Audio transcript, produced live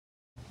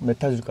몇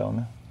타 줄까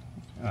오늘?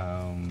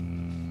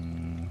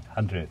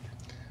 100.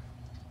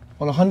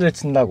 오늘 100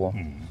 친다고?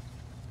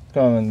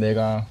 그러면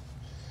내가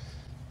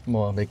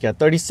뭐 몇 개야?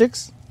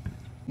 36?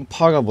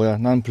 par가 뭐야?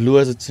 난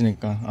blue에서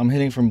치니까 I'm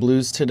hitting from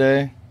blues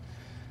today.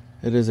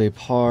 It is a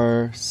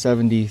par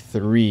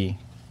 73.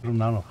 그럼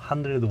나는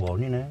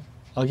 101이네.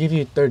 I'll give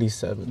you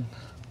 37.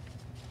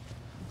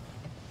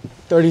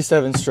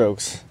 37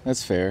 strokes.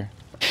 That's fair.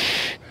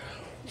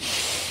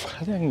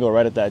 I think I can go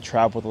right at that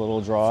trap with a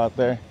little draw out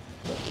there.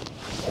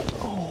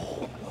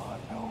 Oh, God,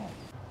 no.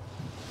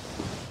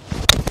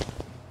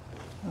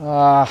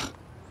 Ah.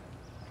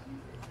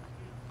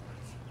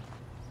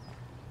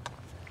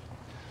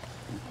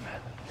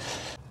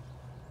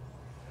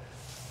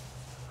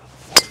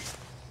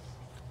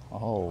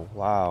 Oh,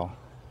 wow.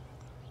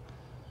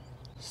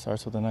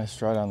 Starts with a nice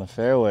stride on the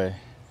fairway.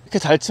 이렇게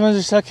잘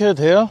치면서 시작해도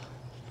돼요?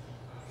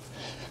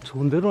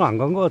 좋은 데로는 안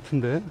간 것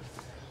같은데.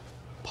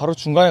 바로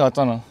중간에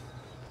갔잖아.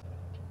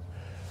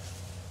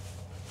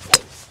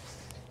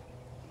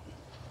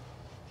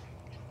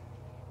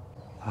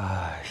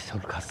 아,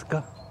 저를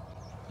갔을까?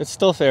 It's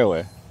still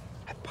fairway.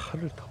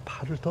 팔을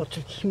더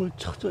힘을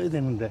쳐줘야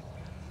되는데.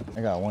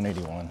 I got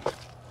 181.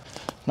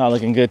 Not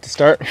looking good to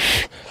start.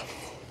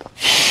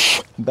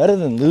 Better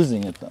than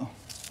losing it though.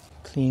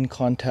 Clean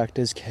contact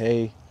is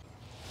K.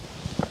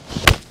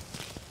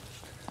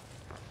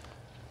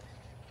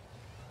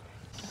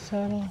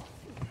 Settle.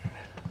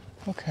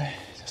 Okay,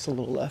 just a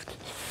little left.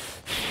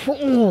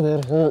 Oh,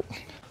 that hurt.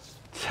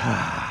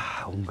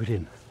 자,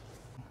 온그린.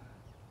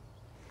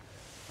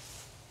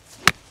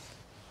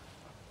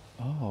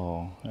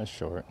 Oh, that's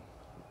short.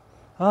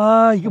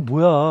 아, 이게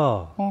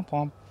뭐야?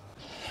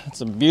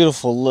 It's a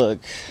beautiful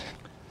look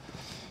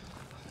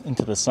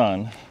into the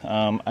sun.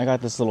 I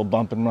got this little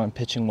bump and run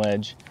pitching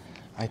wedge.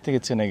 I think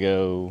it's gonna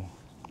go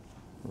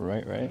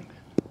right,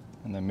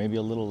 and then maybe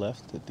a little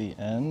left at the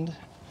end.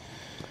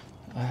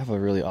 I have a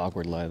really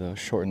awkward lie though,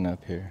 shorten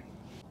up here.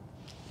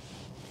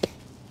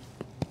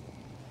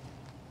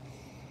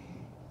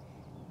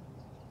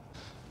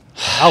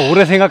 아,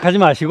 오래 생각하지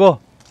마시고.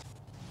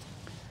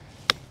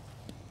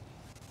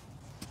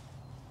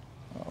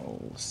 Oh,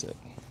 sit.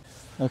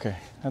 Okay,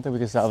 I think we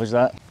can salvage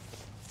that.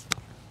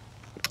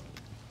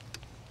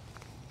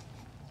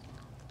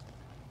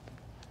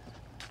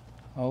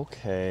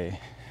 Okay,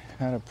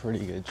 had a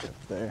pretty good chip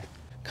there.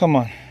 Come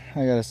on,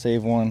 I gotta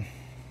save one.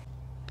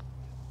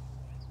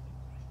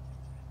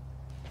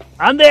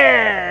 안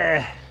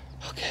돼!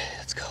 Okay,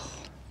 let's go.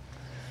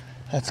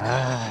 Let's go.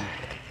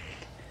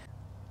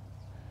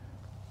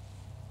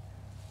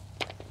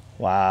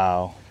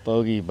 Wow,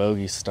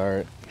 bogey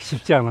start.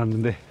 쉽지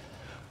않았는데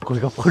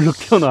거기가 벌룩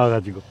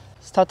튀어나와가지고.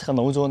 스타트가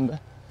너무 좋은데?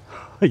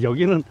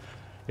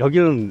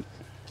 여기는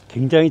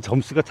굉장히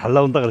점수가 잘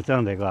나온다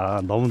그랬잖아.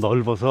 내가 너무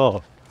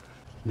넓어서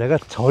내가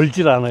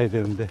절질 않아야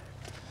되는데.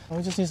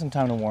 We just need some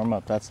time to warm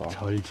up, that's all.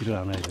 절지를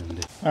않아야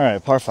되는데.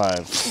 Alright, par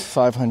 5,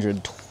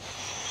 500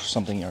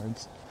 something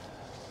yards.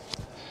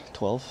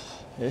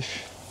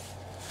 12-ish.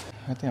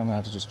 I think I'm gonna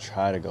have to just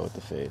try to go with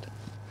the fade.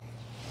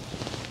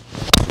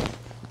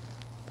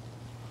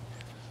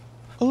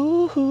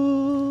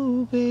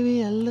 Ooh,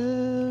 baby, I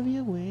love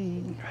your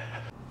way.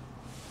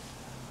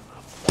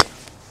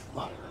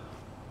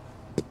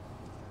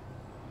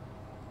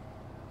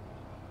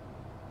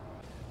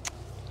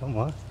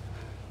 뭐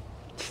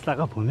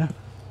치다가 보면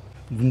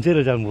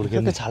문제를 잘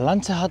모르겠네. 그렇게 잘난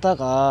체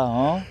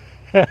하다가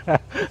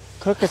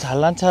그렇게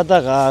잘난 체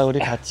하다가 우리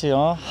같이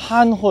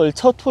한 홀,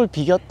 첫 홀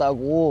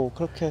비겼다고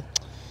그렇게.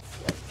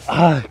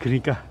 아,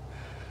 그러니까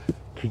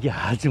그게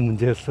아주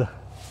문제였어.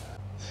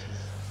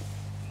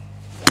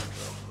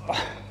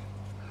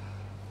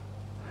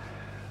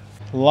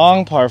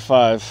 Long par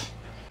 5.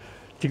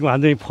 지금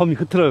완전히 폼이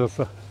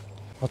흐트러졌어.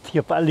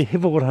 어떻게 빨리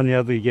회복을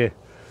하냐도 이게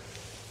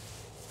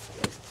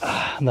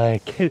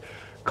나의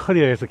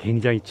커리어에서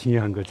굉장히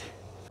중요한 거지.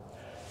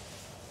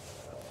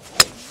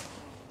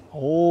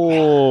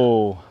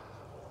 오,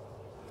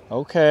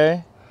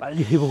 okay.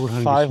 빨리 회복을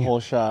하는 게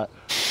 5-hole shot.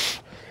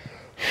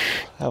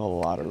 I have a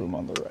lot of room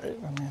on the right.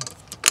 I mean,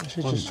 I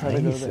should just try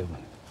to go there.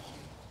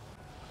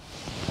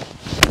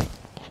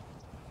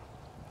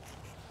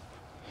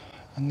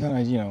 And then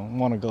I,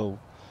 want to go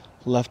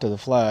left of the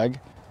flag.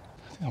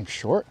 I think I'm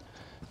short.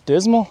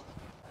 Dismal.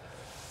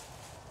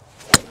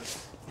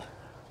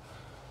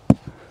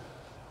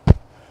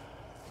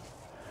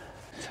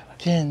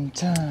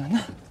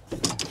 괜찮아.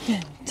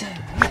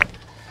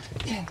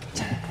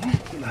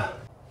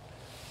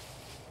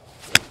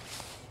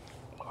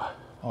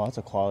 Oh, that's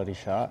a quality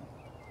shot.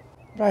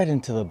 Right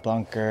into the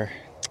bunker.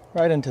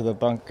 Right into the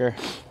bunker.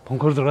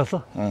 벙커로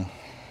들어갔어? 응.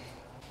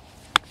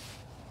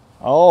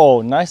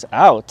 Oh, nice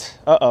out.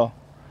 Uh-oh.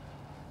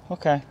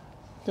 Okay.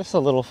 Just a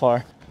little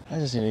far. I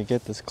just need to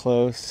get this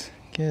close.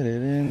 Get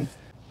it in.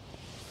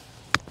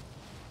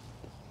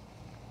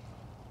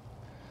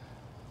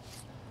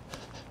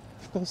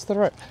 Goes to the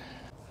right.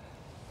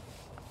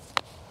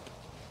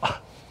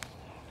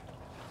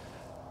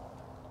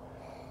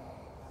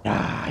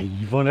 야,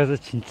 이번에도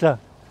진짜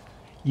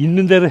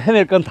있는 대로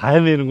헤맬 건 다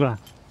헤매는구나.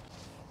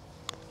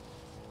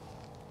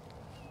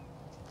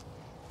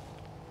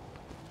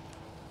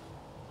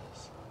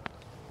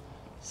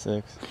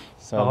 6,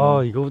 7.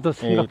 아, 이거보다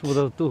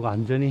생각보다 또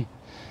완전히.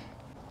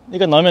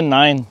 이거 넣으면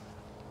 9.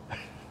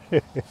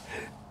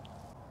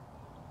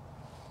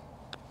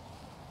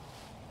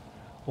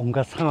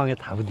 온갖 상황에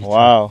다 부딪혀.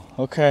 와우.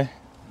 오케이.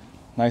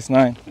 나이스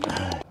 9.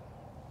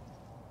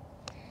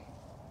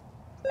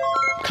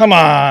 Come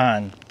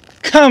on.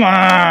 Come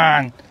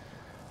on.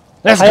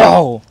 Let's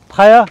go.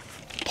 파야?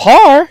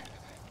 Par?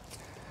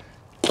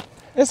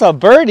 It's a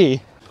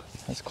birdie.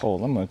 That's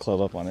cold. I'm gonna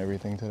club up on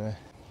everything today.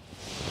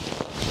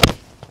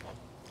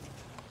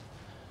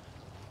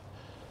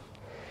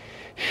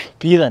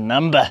 Be the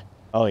number.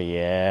 Oh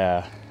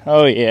yeah.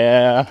 Oh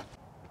yeah.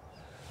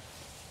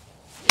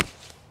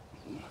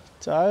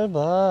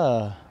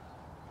 짧아.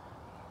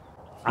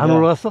 안 야.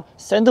 올라갔어?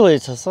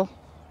 샌드웨지 쳤어?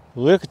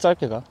 왜 이렇게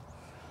짧게 가?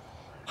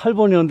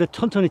 8번이었는데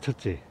천천히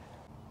쳤지.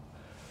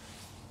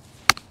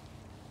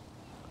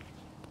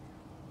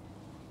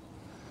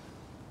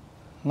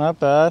 Not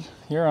bad.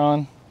 You're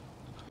on.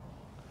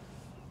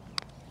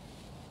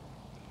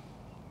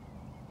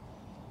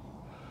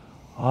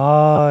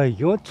 아,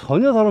 이거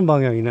전혀 다른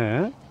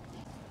방향이네.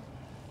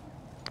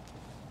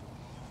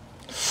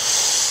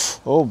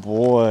 Oh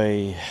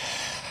boy.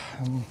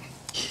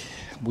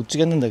 못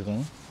치겠는데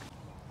그건.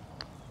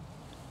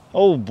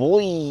 Oh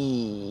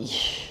boy.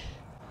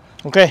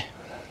 Okay.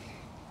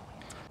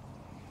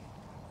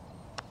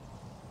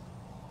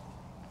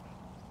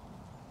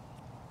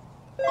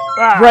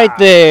 Right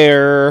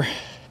there.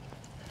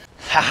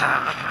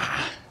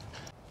 Ha.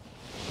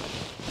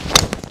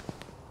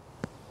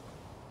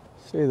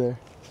 Stay there.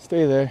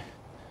 Stay there.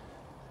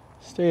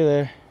 Stay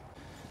there.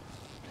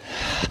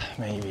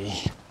 Maybe.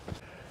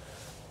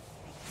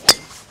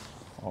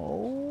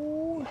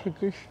 Oh, it's a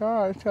good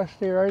shot. It's gotta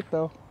stay right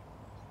though.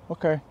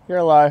 Okay, you're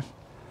alive.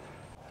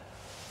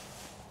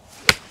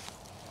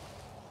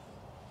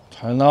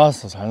 잘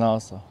나왔어, 잘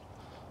나왔어.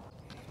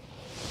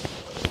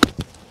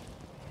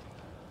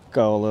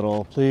 Go a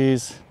little,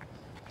 please.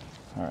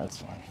 All right, that's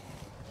fine.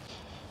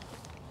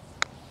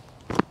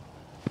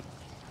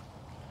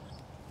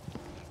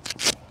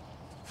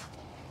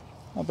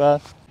 Not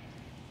bad.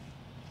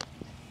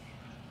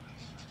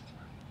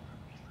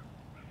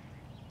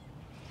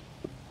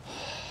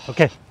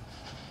 오케이.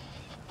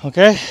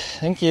 Okay,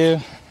 thank you.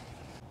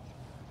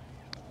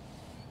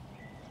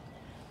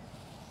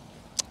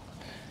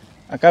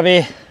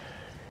 아까비.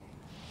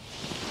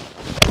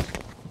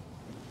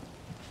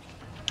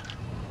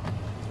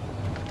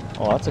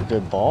 Oh, that's a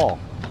good ball.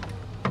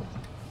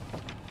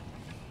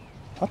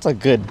 That's a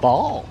good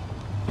ball.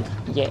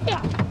 Yeah.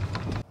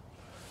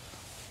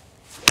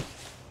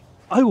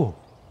 아이고.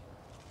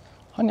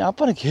 아니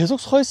아빠는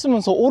계속 서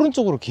있으면서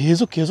오른쪽으로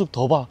계속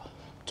더 봐.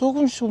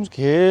 조금씩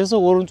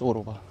계속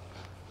오른쪽으로 봐.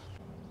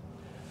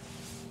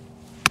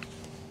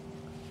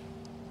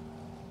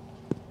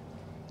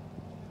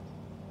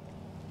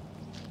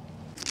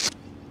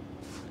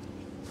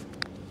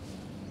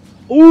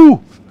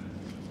 오!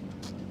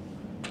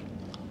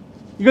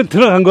 이건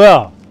들어간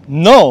거야.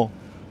 No.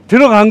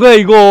 들어간 거야,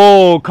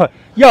 이거.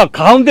 야,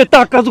 가운데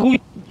딱 가서 거기.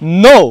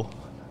 No.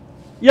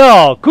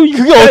 야, 그게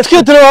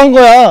어떻게 들어간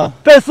거야?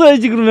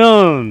 뺐어야지,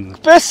 그러면.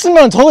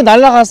 뺐으면 저거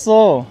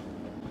날라갔어.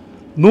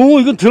 노,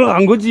 이건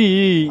들어간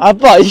거지.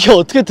 아빠, 이게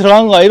어떻게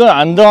들어간 거야? 이건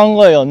안 들어간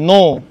거예요.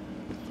 No.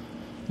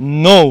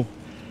 No.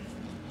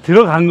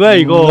 들어간 거야,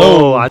 이거.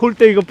 No.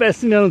 홀대 이거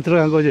뺐으면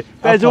들어간 거지.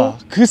 빼줘? 아빠,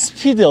 그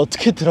스피드에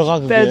어떻게 들어가,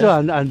 그게? 빼줘,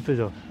 안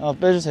빼줘. 아,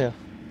 빼주세요.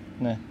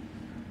 네.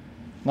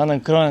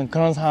 나는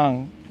그런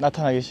상황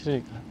나타나기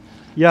싫으니까.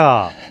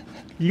 야,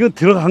 이거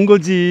들어간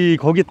거지.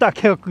 거기 딱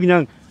해갖고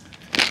그냥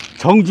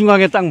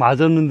정중하게 딱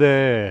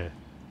맞았는데.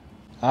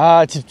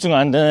 아, 집중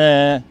안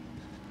되네.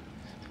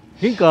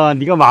 그러니까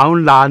네가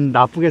마음을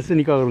나쁘게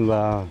쓰니까 그런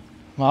거야.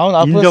 마음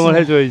나빴으면 인정을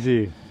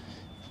해줘야지.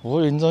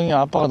 뭘 인정이야.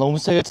 아빠가 너무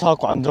세게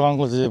쳐갖고 안 들어간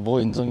거지.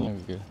 뭐 인정이야,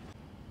 그게.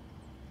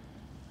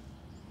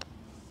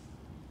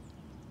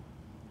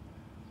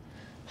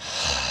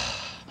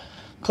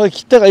 거기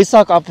기대가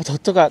있어갖고 아빠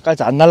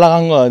저쪽까지 안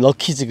날아간 거야.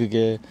 럭키지,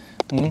 그게.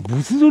 응?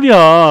 무슨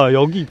소리야.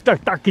 여기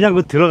딱 그냥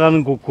그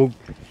들어가는 곡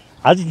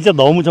아주 진짜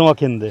너무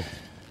정확했는데.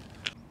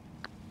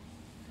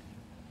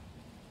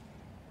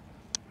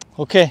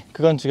 오케이,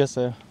 그건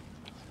주겠어요.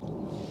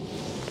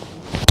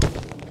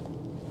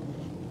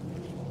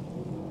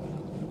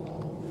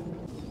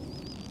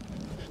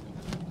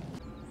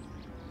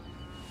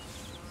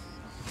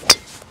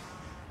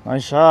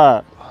 나이스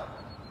샷.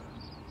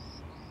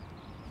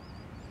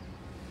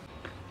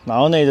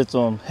 나오네. 이제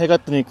좀 해가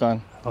뜨니까.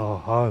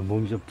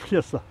 몸이 좀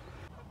풀렸어.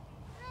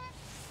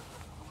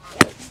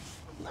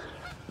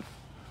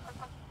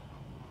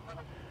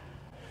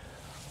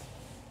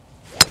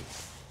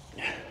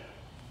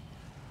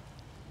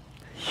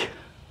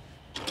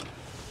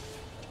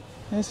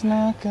 It's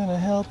not gonna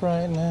help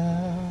right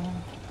now.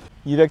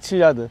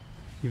 207야드.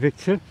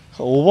 207?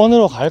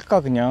 5번으로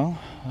갈까 그냥.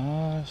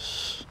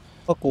 아씨.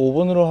 갖고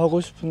 5번으로 하고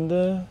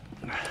싶은데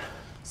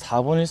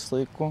 4번일 수도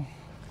있고.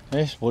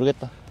 에이씨,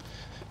 모르겠다.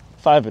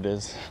 5 it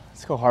is.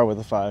 Let's go hard with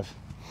the 5.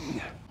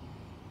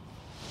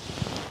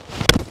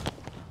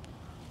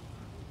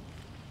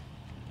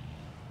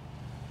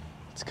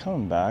 Let's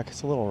coming back.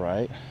 It's a little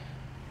right.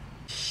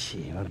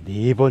 씨,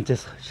 네 번째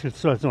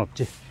실수할 순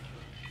없지.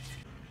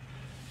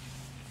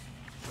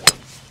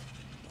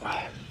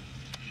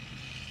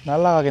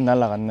 날라가긴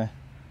날라갔네.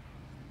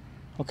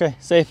 Okay,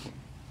 safe.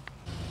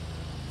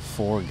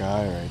 4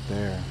 guy right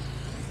there.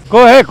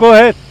 Go ahead, go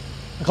ahead.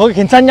 거기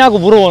괜찮냐고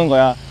물어보는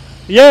거야.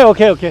 Yeah,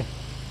 okay, okay.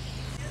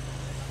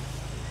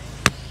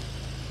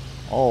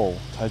 오,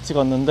 잘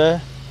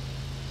찍었는데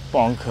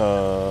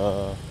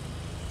벙커.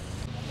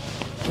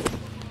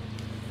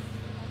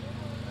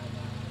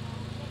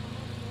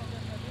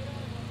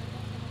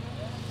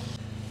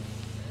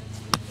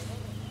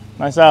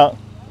 Nice out.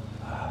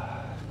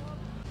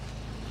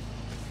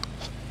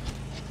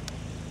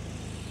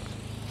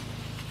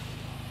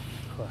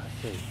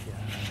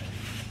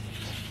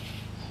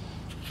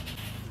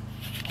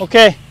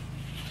 Okay.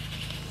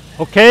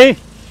 Okay.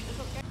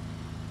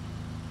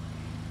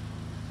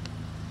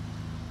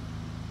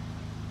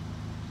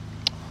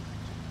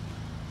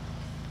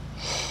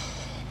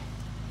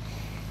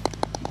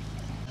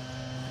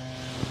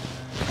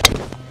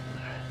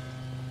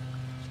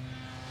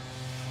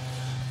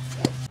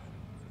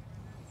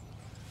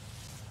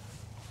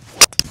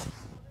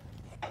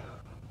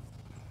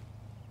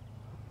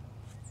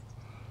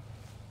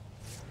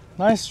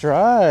 Nice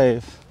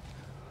drive.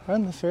 Right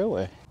in the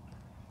fairway.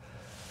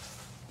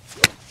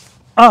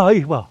 아,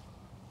 이거 봐.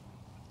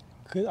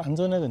 그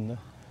안전해 근데.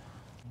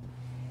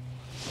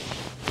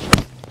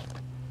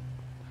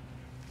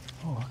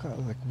 Oh, I got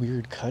like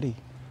weird cutty.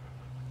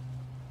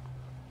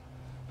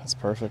 That's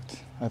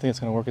perfect. I think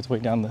it's gonna work its way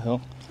down the hill.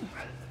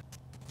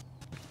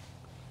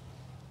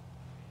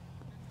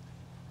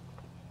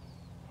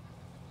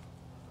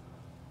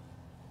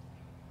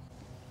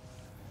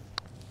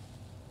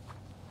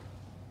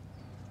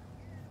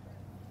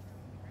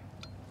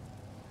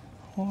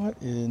 What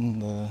in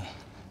the...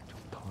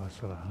 더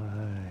왔어라.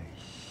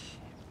 아이씨.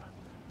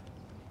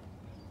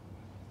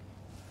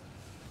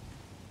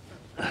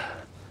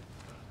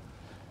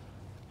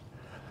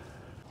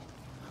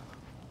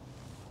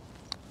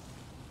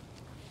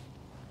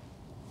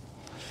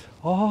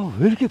 아,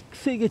 왜 이렇게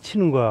세게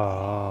치는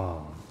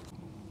거야?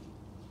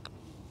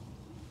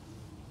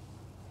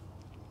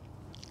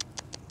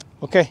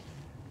 Okay.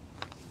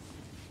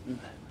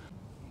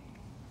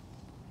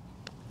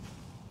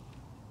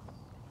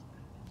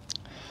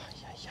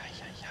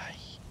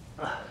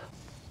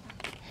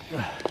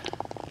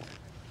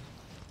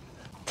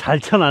 잘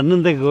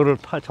쳐놨는데 그거를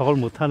저걸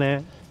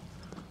못하네.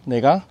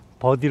 내가?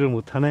 버디를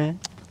못하네.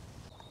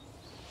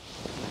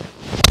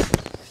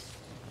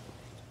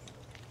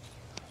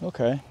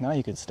 Okay, now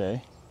you can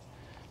stay.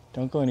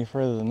 Don't go any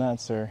further than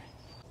that, sir.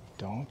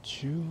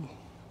 Don't you?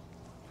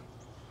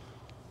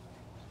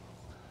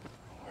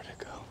 Where'd it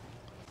go?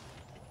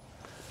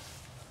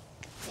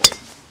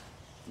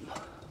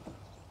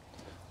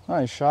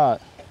 Nice shot.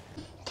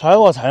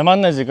 타이어가 잘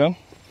맞네 지금.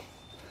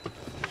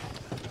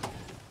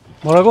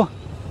 뭐라고?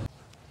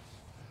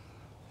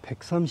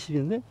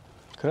 130인데?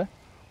 그래?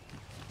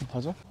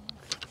 봐줘.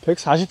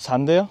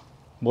 144인데요?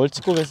 뭘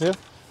찍고 계세요?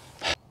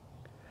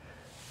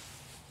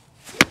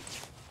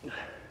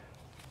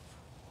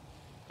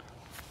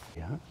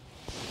 야,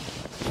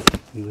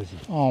 이거지.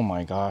 Oh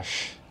my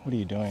gosh. What are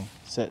you doing?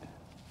 Sit.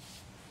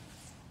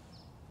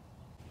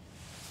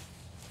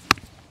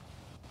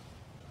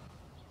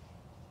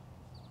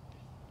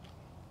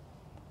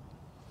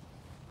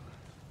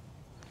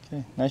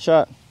 Okay, nice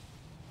shot.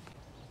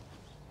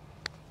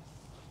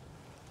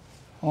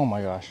 Oh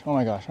my gosh. Oh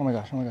my gosh. Oh my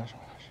gosh. Oh my gosh. Oh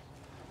my gosh.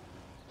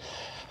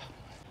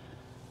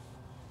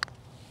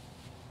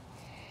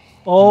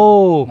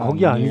 오,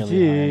 거기 Not nearly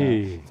high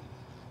아니지.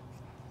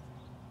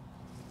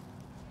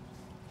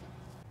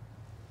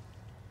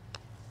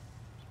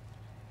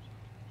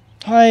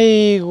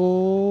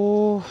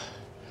 아이고.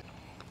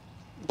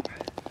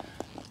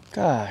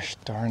 Gosh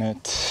darn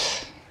it.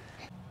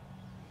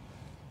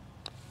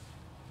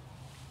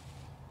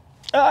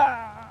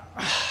 Ah!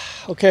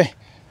 Okay.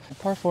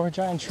 Par 4,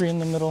 giant tree in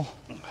the middle.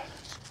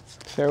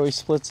 Fairway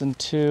splits in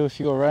two. If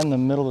you go right in the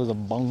middle, there's a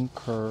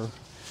bunker.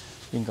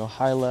 You can go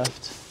high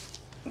left,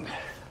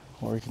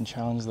 or you can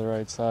challenge the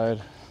right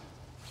side.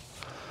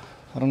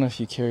 I don't know if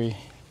you carry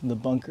the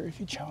bunker if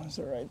you challenge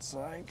the right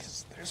side,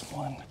 because there's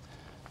one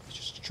you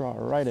just draw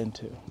right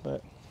into.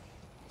 But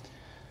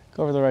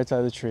go over the right side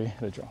of the tree,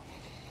 hit a draw.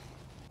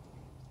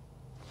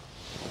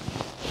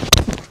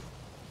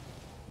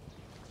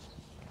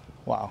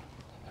 Wow.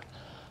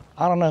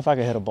 I don't know if I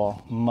could hit a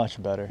ball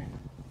much better.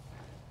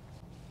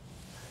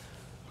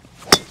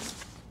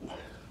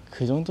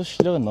 그 정도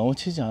실력은 너무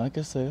치지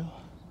않았겠어요?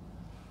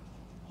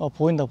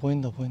 보인다.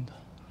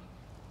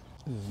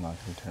 This is not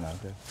going to turn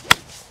out good.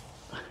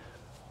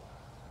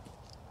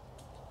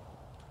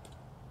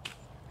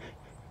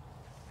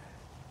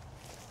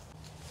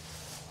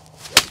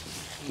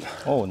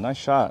 Oh, nice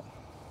shot.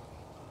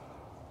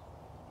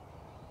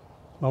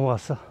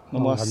 넘어갔어.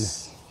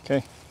 넘어갔어.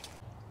 Okay.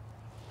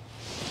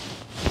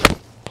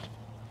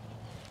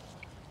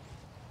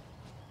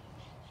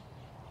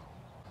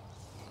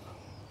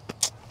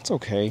 It's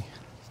okay.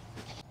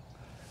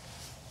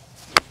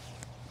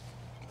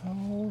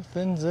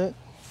 thins it.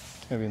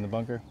 Maybe in the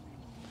bunker.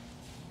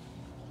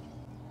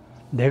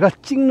 내가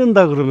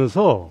찍는다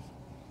그러면서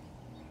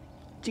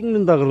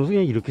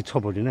그냥 이렇게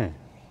쳐버리네.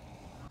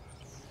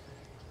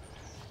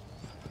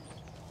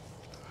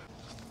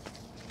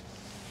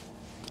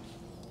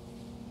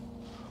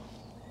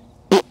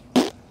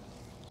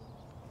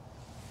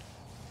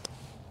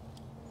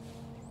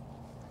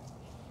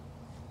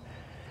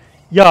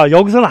 야,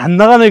 여기서는 안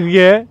나가네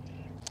그게.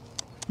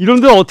 이런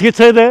데는 어떻게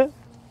쳐야 돼?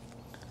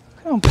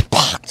 그냥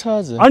팍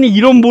쳐야지. 아니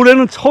이런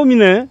모래는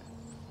처음이네.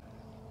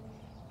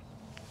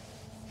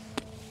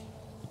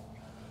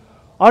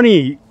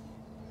 아니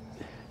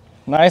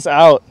Nice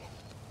out.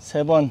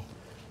 3번.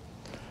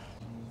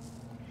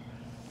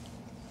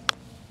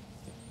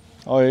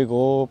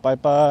 어이구,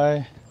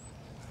 빠이빠이.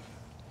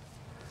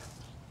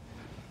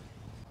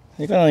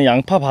 이거는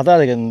양파 받아야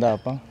되겠는데,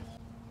 아빠.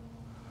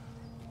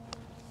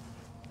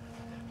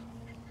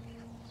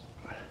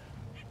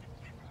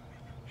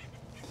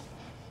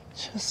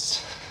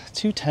 Just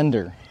too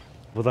tender.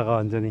 보다가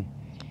완전히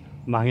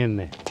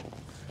망했네.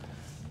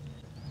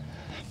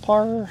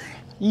 Par,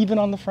 even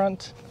on the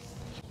front.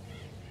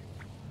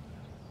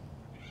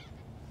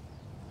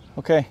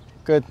 Okay,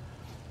 good.